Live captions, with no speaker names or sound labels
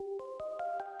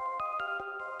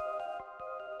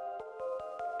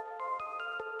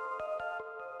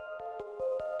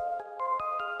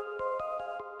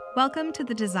Welcome to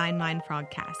the Design Mind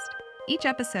Frogcast. Each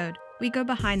episode, we go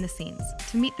behind the scenes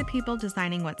to meet the people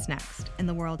designing what's next in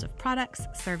the world of products,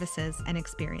 services, and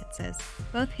experiences,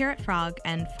 both here at Frog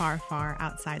and far, far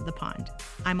outside the pond.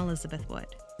 I'm Elizabeth Wood.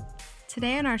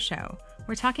 Today on our show,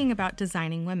 we're talking about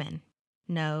designing women.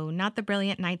 No, not the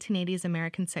brilliant 1980s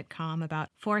American sitcom about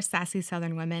four sassy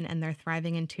Southern women and their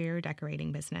thriving interior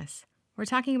decorating business. We're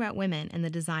talking about women in the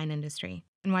design industry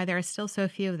and why there are still so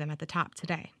few of them at the top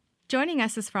today. Joining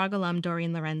us is Frog alum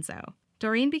Doreen Lorenzo.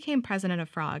 Doreen became president of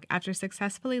Frog after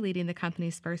successfully leading the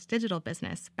company's first digital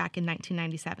business back in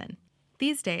 1997.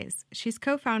 These days, she's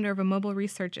co-founder of a mobile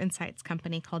research insights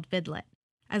company called Vidlit,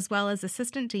 as well as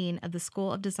assistant dean of the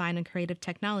School of Design and Creative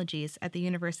Technologies at the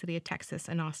University of Texas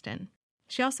in Austin.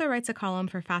 She also writes a column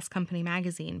for Fast Company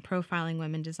magazine profiling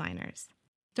women designers.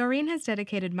 Doreen has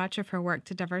dedicated much of her work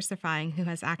to diversifying who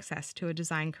has access to a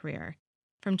design career,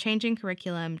 from changing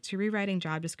curriculum to rewriting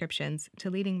job descriptions to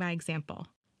leading by example.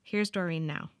 Here's Doreen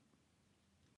now.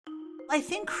 I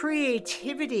think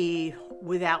creativity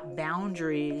without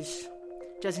boundaries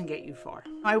doesn't get you far.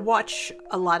 I watch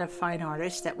a lot of fine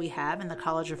artists that we have in the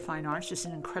College of Fine Arts, just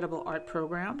an incredible art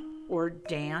program, or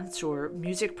dance or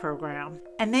music program,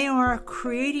 and they are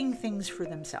creating things for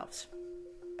themselves,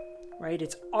 right?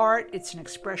 It's art, it's an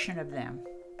expression of them.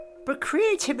 But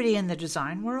creativity in the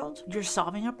design world, you're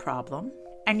solving a problem,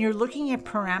 and you're looking at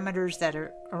parameters that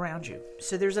are around you.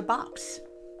 So there's a box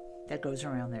that goes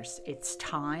around there. It's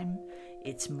time,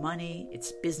 it's money,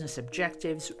 it's business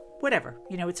objectives, whatever.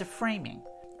 It's a framing.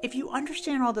 If you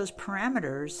understand all those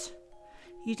parameters,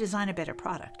 you design a better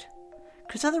product.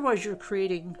 Because otherwise you're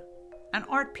creating an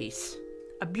art piece.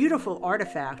 A beautiful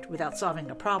artifact without solving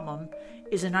a problem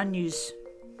is an unused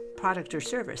product or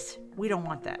service. We don't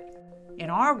want that.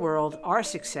 In our world, our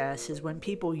success is when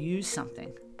people use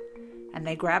something and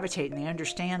they gravitate and they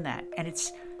understand that, and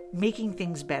it's making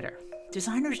things better.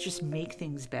 Designers just make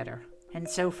things better. And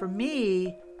so for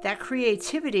me, that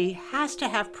creativity has to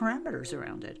have parameters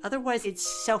around it. Otherwise,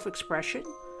 it's self-expression,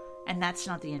 and that's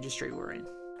not the industry we're in.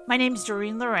 My name is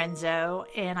Doreen Lorenzo,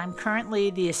 and I'm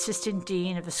currently the Assistant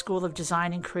Dean of the School of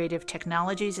Design and Creative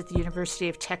Technologies at the University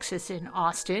of Texas in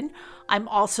Austin. I'm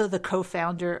also the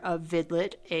co-founder of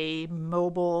Vidlit, a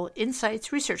mobile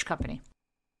insights research company.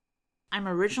 I'm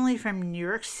originally from New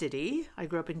York City. I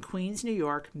grew up in Queens, New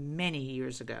York, many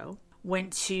years ago.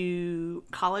 Went to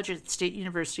college at State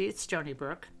University at Stony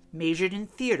Brook, majored in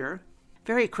theater.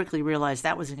 Very quickly realized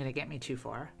that wasn't going to get me too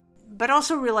far. But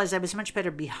also realized I was much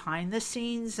better behind the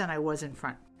scenes than I was in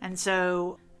front. And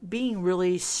so being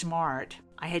really smart,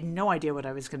 I had no idea what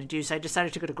I was going to do. So I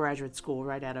decided to go to graduate school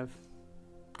right out of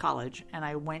college. And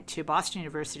I went to Boston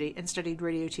University and studied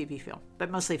radio, TV, film, but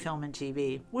mostly film and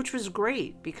TV, which was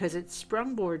great because it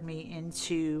sprungboarded me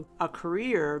into a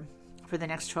career for the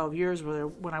next 12 years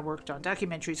when I worked on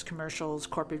documentaries, commercials,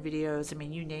 corporate videos,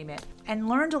 you name it, and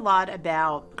learned a lot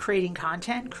about creating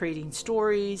content, creating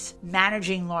stories,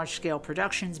 managing large-scale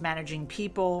productions, managing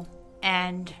people,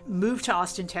 and moved to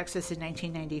Austin, Texas in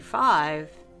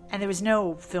 1995. And there was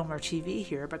no film or TV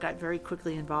here, but got very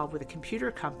quickly involved with a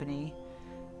computer company.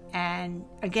 And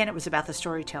again, it was about the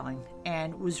storytelling,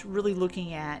 and was really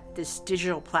looking at this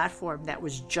digital platform that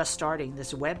was just starting,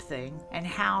 this web thing, and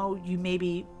how you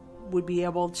maybe would be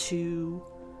able to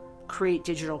create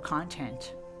digital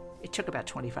content. It took about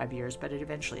 25 years, but it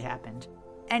eventually happened.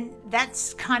 And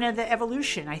that's kind of the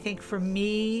evolution. I think for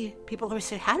me, people always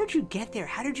say, how did you get there?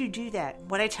 How did you do that?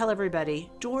 What I tell everybody,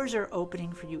 doors are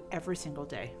opening for you every single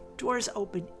day. Doors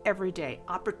open every day.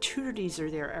 Opportunities are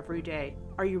there every day.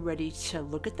 Are you ready to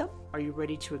look at them? Are you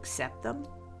ready to accept them?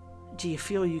 Do you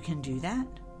feel you can do that?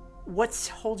 What's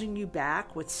holding you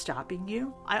back? What's stopping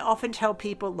you? I often tell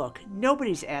people, look,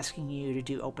 nobody's asking you to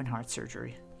do open heart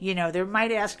surgery. They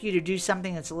might ask you to do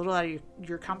something that's a little out of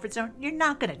your comfort zone. You're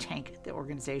not going to tank the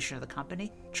organization or the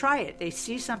company. Try it. They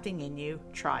see something in you.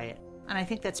 Try it. And I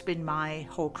think that's been my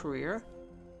whole career.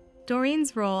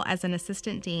 Doreen's role as an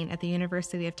assistant dean at the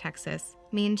University of Texas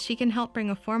means she can help bring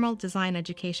a formal design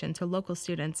education to local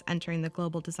students entering the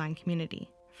global design community.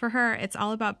 For her, it's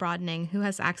all about broadening who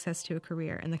has access to a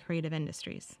career in the creative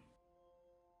industries.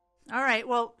 All right,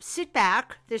 well, sit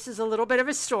back. This is a little bit of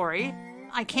a story.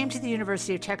 I came to the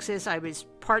University of Texas. I was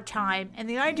part-time, and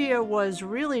the idea was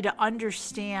really to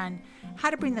understand how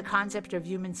to bring the concept of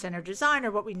human-centered design,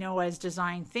 or what we know as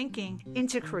design thinking,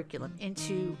 into curriculum,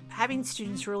 into having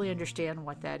students really understand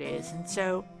what that is. And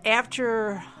so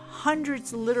after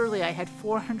hundreds, literally, I had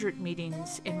 400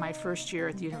 meetings in my first year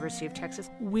at the University of Texas.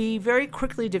 We very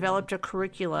quickly developed a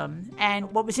curriculum,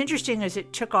 and what was interesting is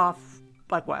it took off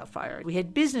like wildfire. We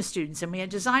had business students, and we had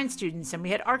design students, and we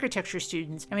had architecture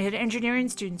students, and we had engineering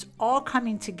students all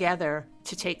coming together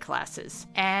to take classes.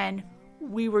 And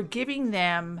we were giving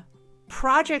them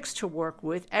projects to work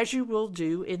with, as you will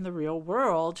do in the real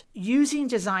world, using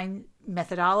design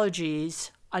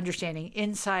methodologies, understanding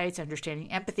insights, understanding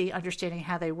empathy, understanding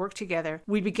how they work together.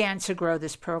 We began to grow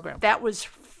this program. That was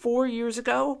 4 years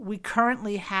ago. We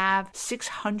currently have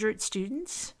 600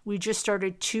 students. We just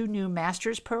started 2 new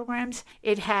master's programs.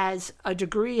 It has a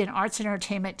degree in arts and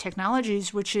entertainment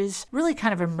technologies, which is really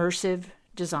kind of immersive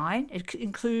design. It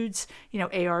includes,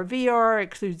 AR, VR, it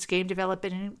includes game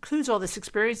development, it includes all this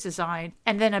experience design,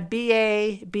 and then a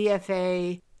BA,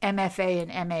 BFA, MFA,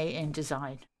 and MA in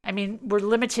design. I mean, we're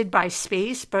limited by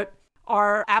space, but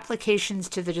our applications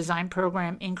to the design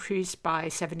program increased by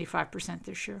 75%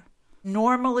 this year.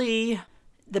 Normally,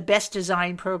 the best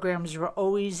design programs are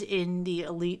always in the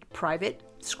elite private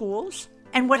schools.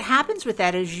 And what happens with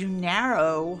that is you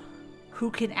narrow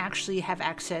who can actually have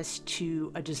access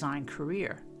to a design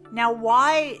career. Now,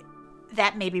 why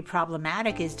that may be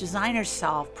problematic is designers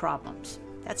solve problems.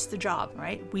 That's the job,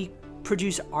 right? We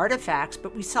produce artifacts,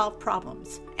 but we solve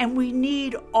problems. And we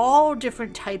need all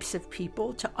different types of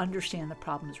people to understand the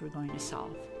problems we're going to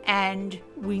solve. And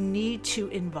we need to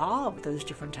involve those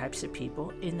different types of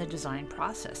people in the design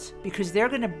process because they're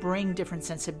going to bring different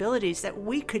sensibilities that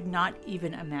we could not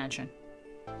even imagine.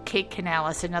 Kate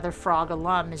Canales, another Frog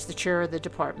alum, is the chair of the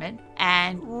department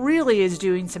and really is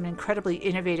doing some incredibly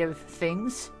innovative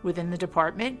things within the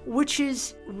department, which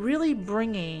is really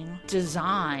bringing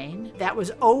design that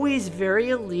was always very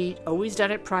elite, always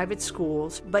done at private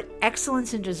schools, but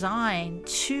excellence in design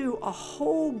to a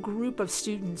whole group of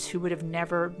students who would have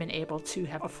never been able to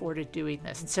have afforded doing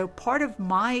this. And so part of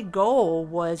my goal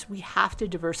was we have to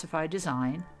diversify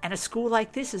design, and a school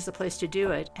like this is the place to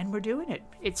do it, and we're doing it.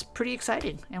 It's pretty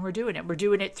exciting. And we're doing it. We're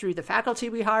doing it through the faculty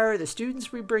we hire, the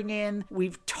students we bring in.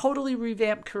 We've totally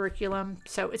revamped curriculum.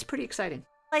 So it's pretty exciting.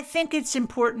 I think it's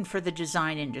important for the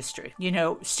design industry.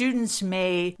 Students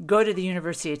may go to the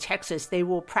University of Texas. They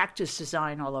will practice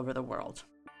design all over the world.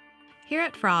 Here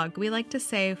at Frog, we like to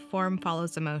say form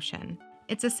follows emotion.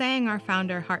 It's a saying our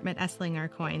founder Hartmut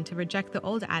Esslinger coined to reject the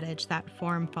old adage that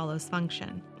form follows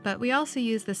function. But we also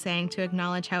use the saying to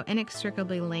acknowledge how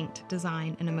inextricably linked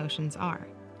design and emotions are.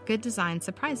 Good design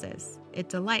surprises. It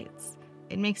delights.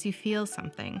 It makes you feel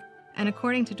something. And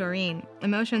according to Doreen,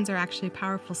 emotions are actually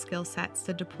powerful skill sets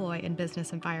to deploy in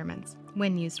business environments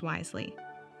when used wisely.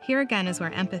 Here again is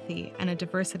where empathy and a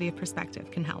diversity of perspective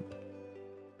can help.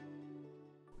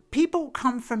 People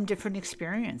come from different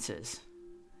experiences,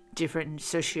 different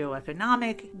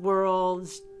socioeconomic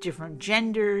worlds, different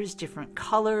genders, different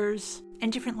colors,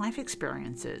 and different life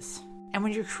experiences. And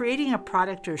when you're creating a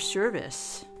product or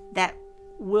service that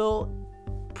will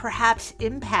perhaps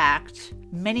impact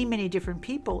many, many different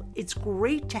people, it's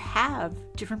great to have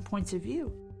different points of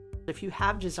view. If you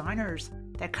have designers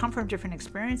that come from different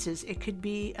experiences, it could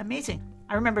be amazing.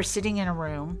 I remember sitting in a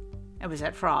room, I was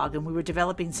at Frog, and we were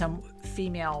developing some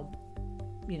female,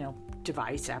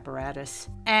 device, apparatus,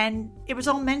 and it was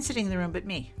all men sitting in the room but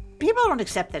me. People don't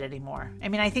accept that anymore. I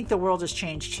mean, I think the world has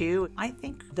changed too. I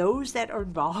think those that are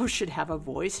involved should have a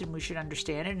voice and we should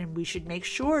understand it, and we should make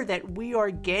sure that we are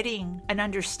getting an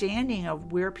understanding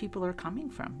of where people are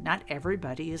coming from. Not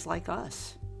everybody is like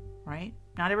us, right?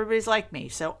 Not everybody's like me.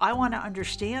 So I want to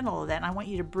understand all of that, and I want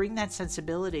you to bring that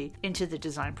sensibility into the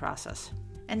design process.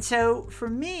 And so for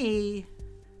me,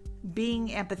 being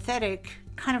empathetic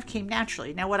kind of came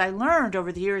naturally. Now, what I learned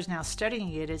over the years now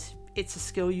studying it is it's a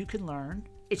skill you can learn.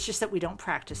 It's just that we don't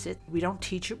practice it. We don't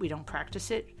teach it. We don't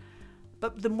practice it.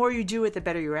 But the more you do it, the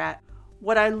better you're at.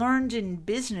 What I learned in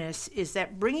business is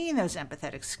that bringing those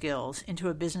empathetic skills into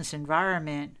a business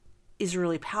environment is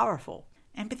really powerful.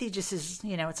 Empathy just is,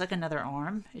 it's like another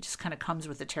arm. It just kind of comes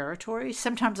with the territory.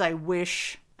 Sometimes I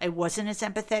wish I wasn't as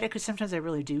empathetic because sometimes I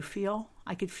really do feel.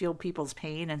 I could feel people's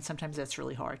pain, and sometimes that's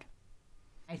really hard.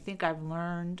 I think I've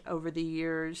learned over the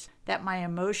years that my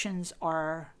emotions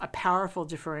are a powerful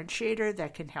differentiator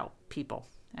that can help people.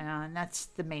 And that's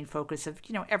the main focus of,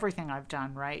 everything I've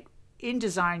done, right? In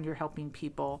design, you're helping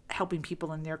people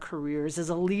in their careers. As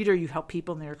a leader, you help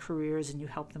people in their careers and you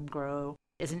help them grow.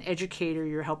 As an educator,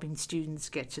 you're helping students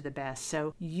get to the best.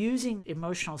 So using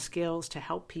emotional skills to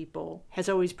help people has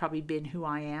always probably been who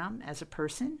I am as a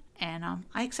person. And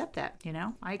I accept that,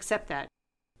 I accept that.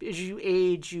 As you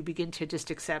age, you begin to just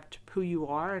accept who you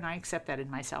are, and I accept that in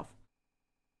myself.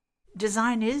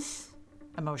 Design is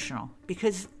emotional,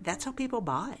 because that's how people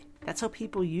buy. That's how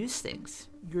people use things.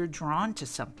 You're drawn to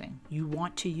something. You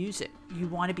want to use it. You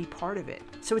want to be part of it.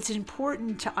 So it's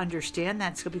important to understand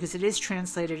that skill because it is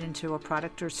translated into a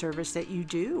product or service that you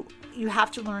do. You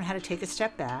have to learn how to take a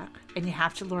step back, and you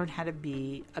have to learn how to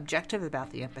be objective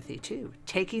about the empathy too,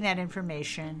 taking that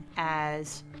information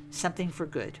as something for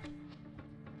good.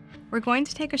 We're going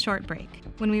to take a short break.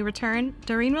 When we return,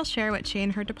 Doreen will share what she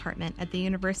and her department at the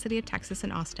University of Texas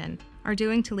in Austin are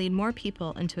doing to lead more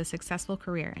people into a successful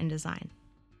career in design.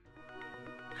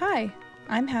 Hi,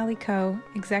 I'm Hallie Coe,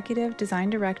 Executive Design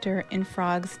Director in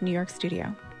Frog's New York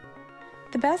studio.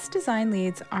 The best design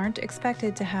leads aren't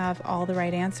expected to have all the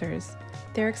right answers.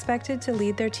 They're expected to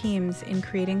lead their teams in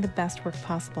creating the best work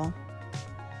possible.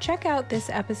 Check out this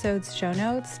episode's show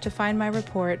notes to find my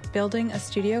report, Building a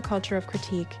Studio Culture of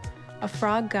Critique, a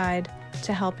Frog guide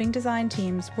to helping design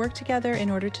teams work together in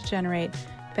order to generate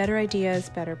better ideas,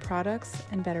 better products,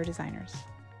 and better designers.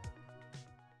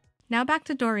 Now back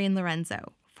to Doreen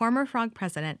Lorenzo, former Frog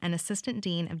president and assistant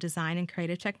dean of design and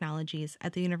creative technologies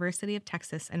at the University of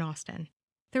Texas in Austin.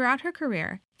 Throughout her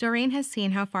career, Doreen has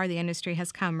seen how far the industry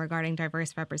has come regarding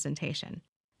diverse representation,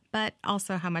 but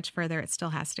also how much further it still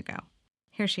has to go.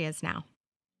 Here she is now.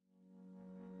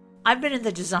 I've been in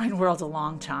the design world a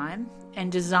long time,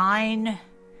 and design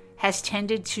has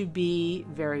tended to be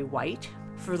very white.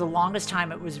 For the longest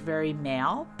time, it was very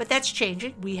male, but that's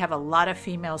changing. We have a lot of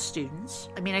female students.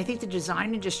 I think the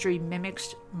design industry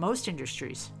mimics most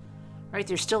industries, right?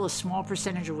 There's still a small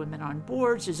percentage of women on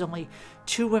boards. There's only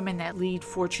 2 women that lead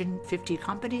Fortune 50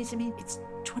 companies. It's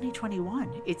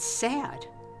 2021. It's sad.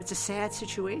 It's a sad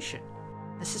situation.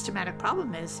 The systematic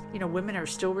problem is, women are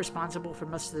still responsible for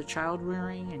most of the child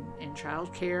rearing and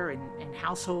child care and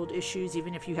household issues.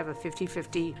 Even if you have a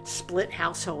 50-50 split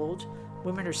household,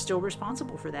 women are still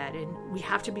responsible for that. And we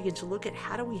have to begin to look at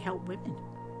how do we help women?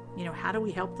 How do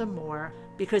we help them more?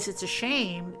 Because it's a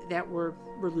shame that we're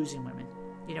losing women.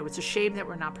 It's a shame that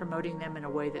we're not promoting them in a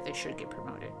way that they should get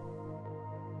promoted.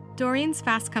 Doreen's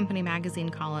Fast Company magazine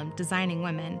column, Designing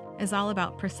Women, is all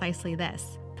about precisely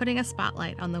this, putting a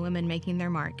spotlight on the women making their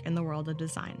mark in the world of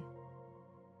design.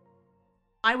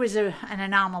 I was an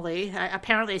anomaly.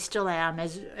 Apparently I still am,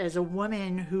 as a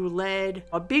woman who led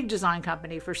a big design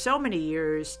company for so many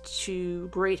years to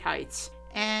great heights.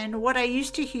 And what I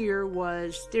used to hear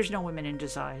was, there's no women in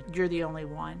design. You're the only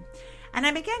one. And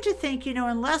I began to think,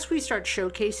 unless we start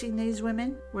showcasing these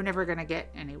women, we're never going to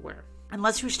get anywhere.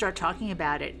 Unless we start talking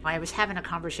about it. I was having a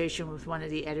conversation with one of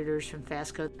the editors from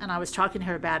Fastco, and I was talking to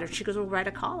her about it. She goes, "Well, write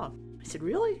a column." I said,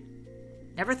 "Really?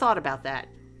 Never thought about that."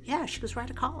 "Yeah," she goes, "Write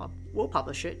a column. We'll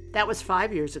publish it." That was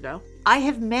 5 years ago. I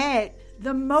have met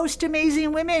the most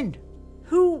amazing women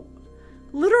who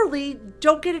literally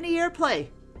don't get any airplay.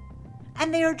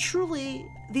 And they are truly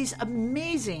these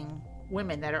amazing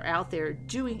women that are out there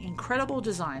doing incredible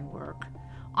design work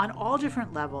on all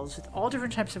different levels, with all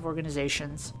different types of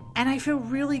organizations. And I feel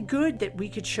really good that we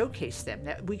could showcase them,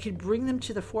 that we could bring them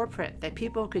to the forefront, that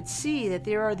people could see that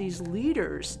there are these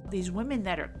leaders, these women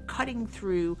that are cutting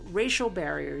through racial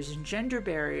barriers and gender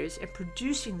barriers and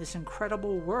producing this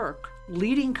incredible work,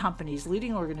 leading companies,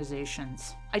 leading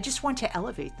organizations. I just want to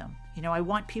elevate them. I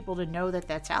want people to know that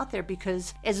that's out there,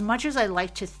 because as much as I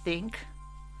like to think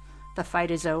the fight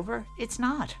is over, it's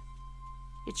not.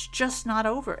 It's just not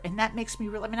over. And that makes me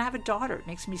I have a daughter. It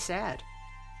makes me sad.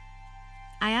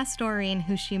 I asked Doreen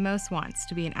who she most wants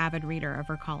to be an avid reader of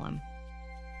her column.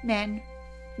 Men.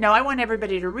 No, I want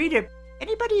everybody to read it.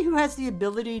 Anybody who has the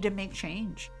ability to make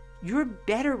change. You're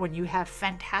better when you have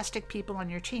fantastic people on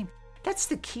your team. That's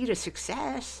the key to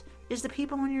success, is the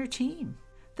people on your team.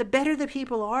 The better the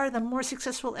people are, the more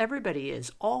successful everybody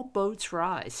is. All boats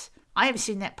rise. I have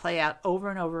seen that play out over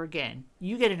and over again.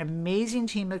 You get an amazing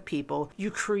team of people.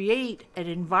 You create an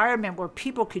environment where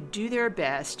people could do their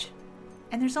best,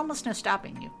 and there's almost no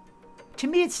stopping you. To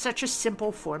me, it's such a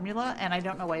simple formula, and I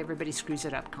don't know why everybody screws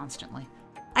it up constantly.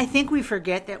 I think we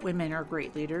forget that women are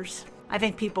great leaders. I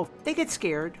think they get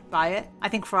scared by it. I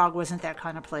think Frog wasn't that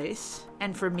kind of place.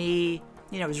 And for me,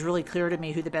 it was really clear to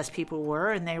me who the best people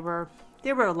were, and there were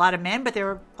a lot of men, but there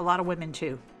were a lot of women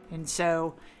too. And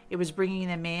so it was bringing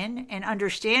them in and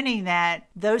understanding that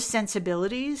those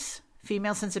sensibilities,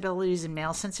 female sensibilities and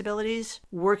male sensibilities,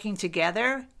 working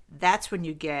together, that's when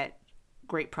you get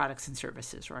great products and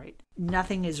services, right?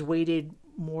 Nothing is weighted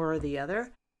more or the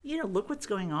other. Look what's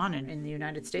going on in the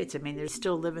United States. They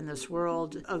still live in this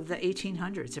world of the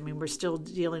 1800s. We're still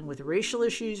dealing with racial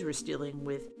issues. We're dealing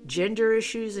with gender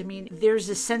issues. There's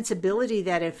a sensibility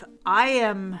that if I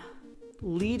am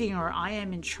leading, or I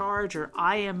am in charge, or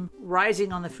I am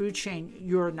rising on the food chain,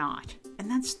 you're not. And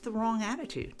that's the wrong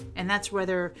attitude. And that's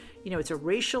whether, it's a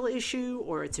racial issue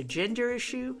or it's a gender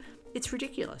issue. It's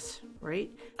ridiculous, right?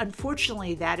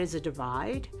 Unfortunately, that is a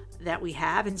divide that we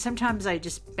have. And sometimes I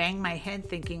just bang my head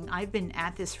thinking, I've been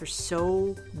at this for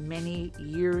so many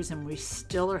years and we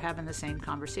still are having the same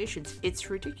conversations. It's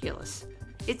ridiculous.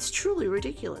 It's truly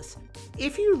ridiculous.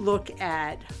 If you look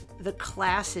at the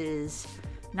classes,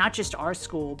 not just our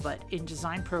school, but in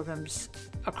design programs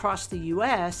across the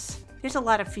US, there's a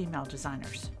lot of female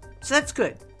designers. So that's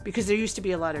good, because there used to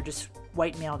be a lot of just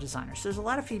white male designers. So there's a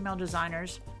lot of female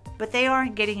designers, but they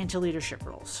aren't getting into leadership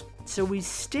roles. So we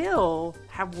still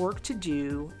have work to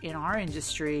do in our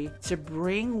industry to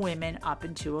bring women up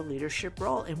into a leadership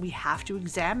role. And we have to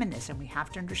examine this, and we have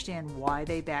to understand why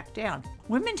they back down.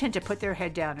 Women tend to put their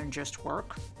head down and just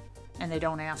work, and they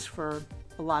don't ask for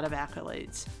a lot of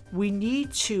accolades. We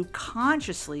need to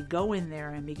consciously go in there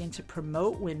and begin to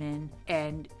promote women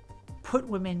and put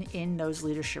women in those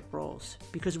leadership roles,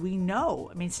 because we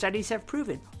know, studies have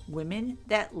proven women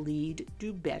that lead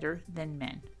do better than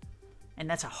men. And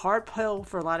that's a hard pill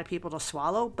for a lot of people to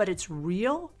swallow, but it's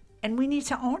real, and we need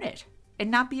to own it and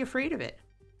not be afraid of it.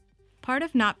 Part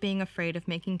of not being afraid of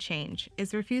making change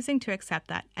is refusing to accept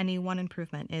that any one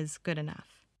improvement is good enough.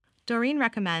 Doreen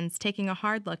recommends taking a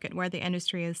hard look at where the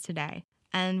industry is today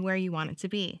and where you want it to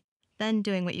be, then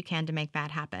doing what you can to make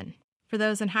that happen. For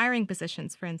those in hiring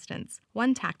positions, for instance,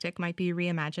 one tactic might be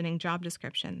reimagining job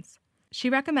descriptions. She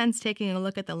recommends taking a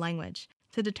look at the language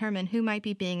to determine who might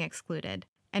be being excluded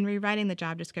and rewriting the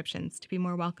job descriptions to be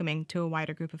more welcoming to a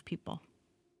wider group of people.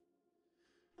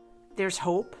 There's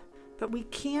hope, but we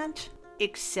can't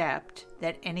accept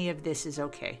that any of this is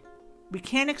okay. We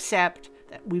can't accept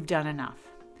that we've done enough.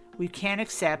 We can't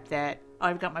accept that,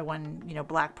 I've got my one,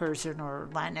 Black person or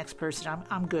Latinx person,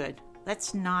 I'm good.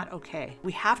 That's not okay.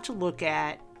 We have to look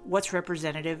at what's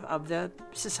representative of the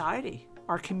society,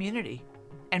 our community.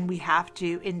 And we have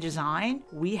to, in design,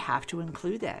 we have to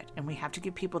include that. And we have to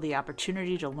give people the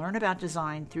opportunity to learn about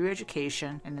design through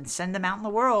education and then send them out in the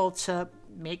world to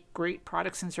make great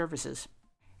products and services.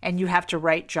 And you have to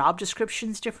write job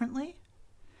descriptions differently.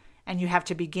 And you have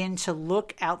to begin to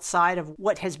look outside of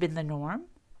what has been the norm.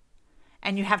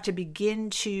 And you have to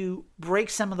begin to break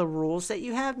some of the rules that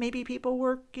you have. Maybe people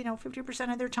work,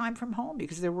 50% of their time from home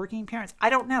because they're working parents.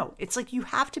 I don't know. It's like you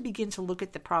have to begin to look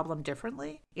at the problem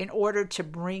differently in order to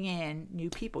bring in new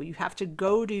people. You have to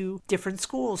go to different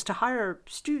schools to hire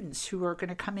students who are going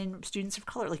to come in, students of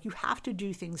color. Like, you have to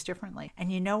do things differently.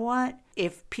 And you know what?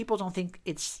 If people don't think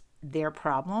it's their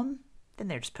problem, then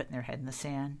they're just putting their head in the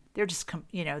sand. They're just,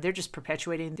 they're just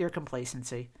perpetuating their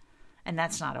complacency. And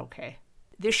that's not okay.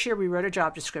 This year we wrote a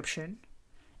job description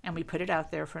and we put it out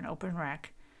there for an open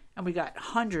rec, and we got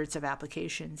hundreds of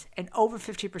applications, and over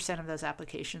 50% of those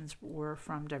applications were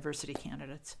from diversity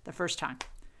candidates the first time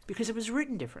because it was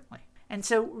written differently. And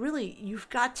so really, you've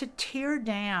got to tear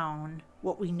down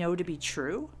what we know to be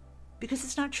true because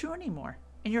it's not true anymore,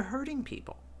 and you're hurting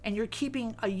people, and you're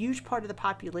keeping a huge part of the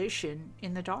population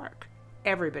in the dark.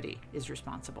 Everybody is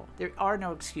responsible. There are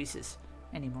no excuses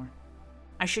anymore.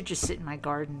 I should just sit in my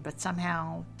garden, but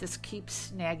somehow this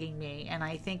keeps nagging me. And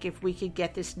I think if we could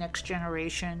get this next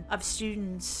generation of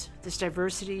students, this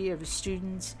diversity of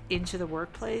students into the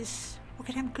workplace, we're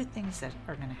going to have good things that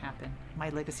are going to happen. My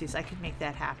legacy is I could make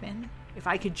that happen. If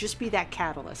I could just be that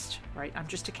catalyst, right? I'm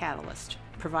just a catalyst,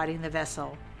 providing the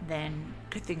vessel, then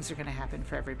good things are going to happen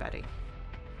for everybody.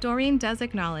 Doreen does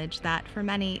acknowledge that for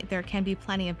many, there can be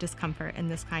plenty of discomfort in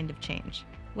this kind of change.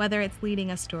 Whether it's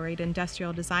leading a storied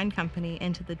industrial design company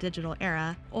into the digital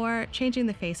era or changing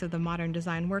the face of the modern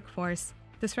design workforce,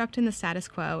 disrupting the status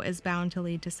quo is bound to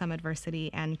lead to some adversity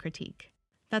and critique.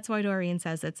 That's why Doreen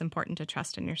says it's important to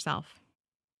trust in yourself.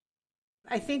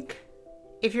 I think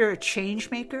if you're a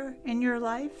change maker in your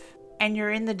life and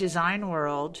you're in the design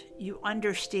world, you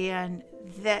understand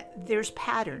that there's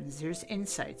patterns, there's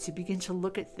insights. You begin to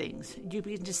look at things. You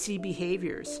begin to see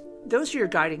behaviors. Those are your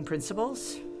guiding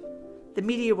principles. The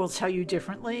media will tell you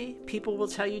differently. People will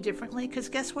tell you differently, because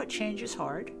guess what? Change is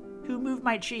hard. Who moved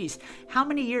my cheese? How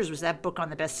many years was that book on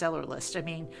the bestseller list? I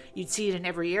mean, you'd see it in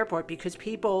every airport because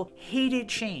people hated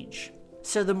change.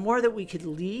 So the more that we could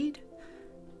lead,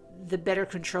 the better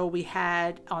control we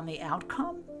had on the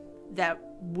outcome that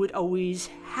would always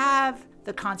have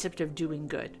the concept of doing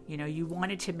good. You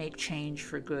wanted to make change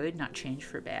for good, not change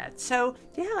for bad. So,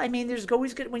 there's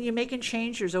always good, when you're making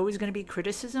change, there's always going to be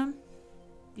criticism.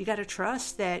 You got to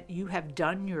trust that you have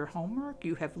done your homework.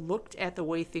 You have looked at the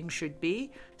way things should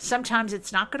be. Sometimes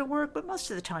it's not going to work, but most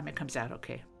of the time it comes out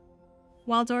okay.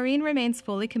 While Doreen remains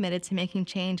fully committed to making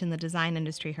change in the design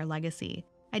industry her legacy,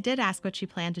 I did ask what she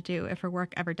planned to do if her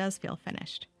work ever does feel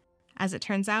finished. As it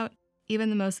turns out, even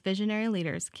the most visionary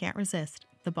leaders can't resist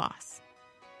the boss.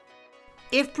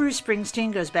 If Bruce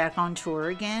Springsteen goes back on tour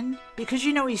again, because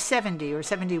you know he's 70 or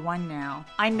 71 now,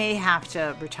 I may have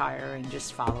to retire and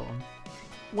just follow him.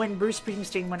 When Bruce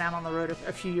Springsteen went out on the road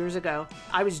a few years ago,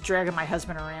 I was dragging my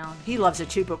husband around. He loves it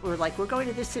too, but we're going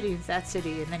to this city, that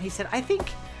city. And then he said, I think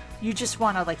you just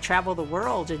want to travel the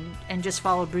world and just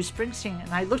follow Bruce Springsteen.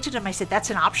 And I looked at him, I said,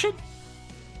 that's an option?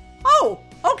 Oh,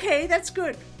 okay, that's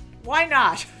good. Why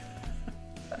not?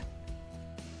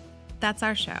 That's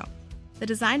our show. The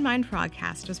Design Mind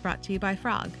Frogcast was brought to you by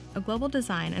Frog, a global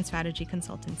design and strategy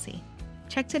consultancy.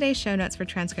 Check today's show notes for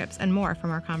transcripts and more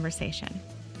from our conversation.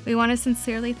 We want to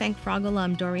sincerely thank Frog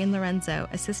alum Doreen Lorenzo,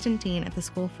 Assistant Dean at the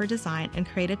School for Design and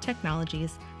Creative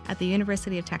Technologies at the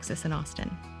University of Texas in Austin.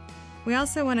 We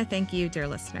also want to thank you, dear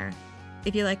listener.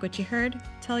 If you like what you heard,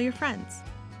 tell your friends.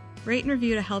 Rate and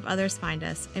review to help others find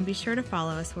us, and be sure to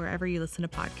follow us wherever you listen to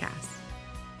podcasts.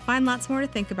 Find lots more to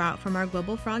think about from our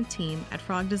Global Frog team at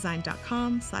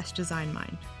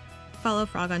frogdesign.com/designmind. Follow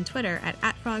Frog on Twitter at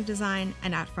 @frogdesign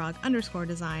and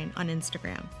 @frog_design on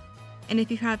Instagram. And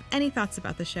if you have any thoughts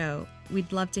about the show,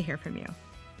 we'd love to hear from you.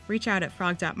 Reach out at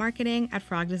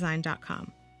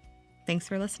frog.marketing@frogdesign.com. Thanks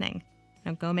for listening.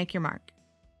 Now go make your mark.